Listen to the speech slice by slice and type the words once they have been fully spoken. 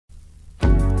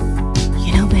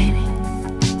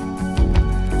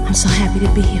I'm so happy to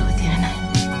be here with you tonight.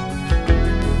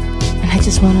 And I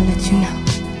just want to let you know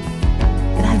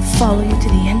that I'd follow you to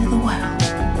the end of the world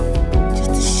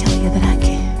just to show you that I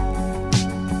care.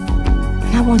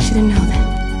 And I want you to know that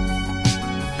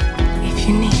if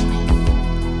you need me,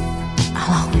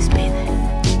 I'll always be there.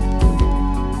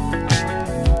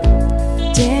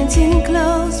 Dancing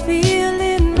close,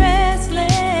 feeling restless.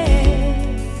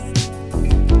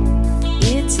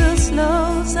 It's a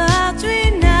slow,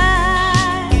 sultry night.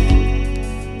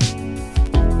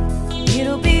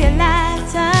 It'll be a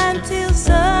lifetime till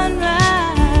sunrise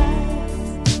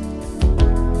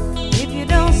if you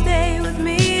don't stay with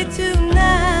me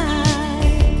tonight.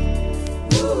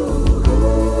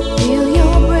 Feel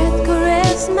your breath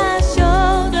caress my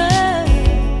shoulder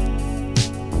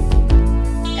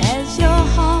as your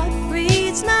heart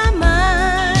reads my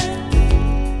mind.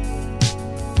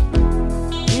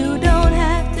 You don't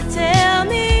have to tell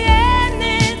me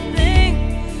anything.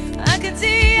 I can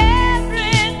see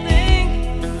everything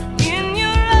in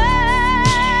your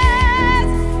eyes.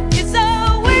 It's so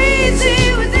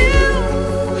easy with you.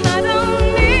 I don't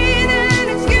need an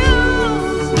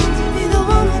excuse to be the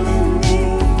woman in me.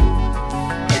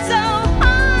 It's so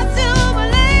hard to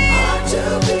believe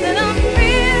that I'm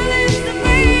feeling so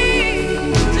free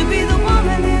to be the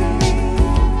woman in me.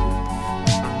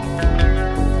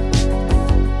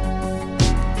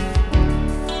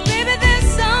 Baby, there's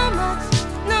so much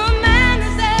no man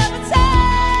has ever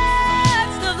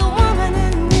touched of the woman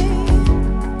in me.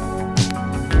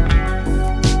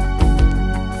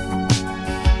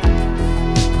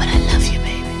 But I love you,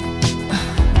 baby.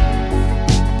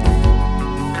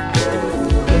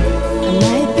 I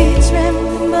might be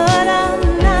trembling, but I'm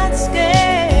not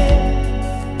scared.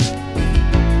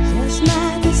 Just my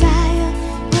desire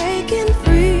breaking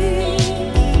free.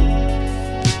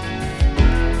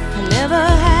 I never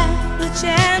had a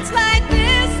chance like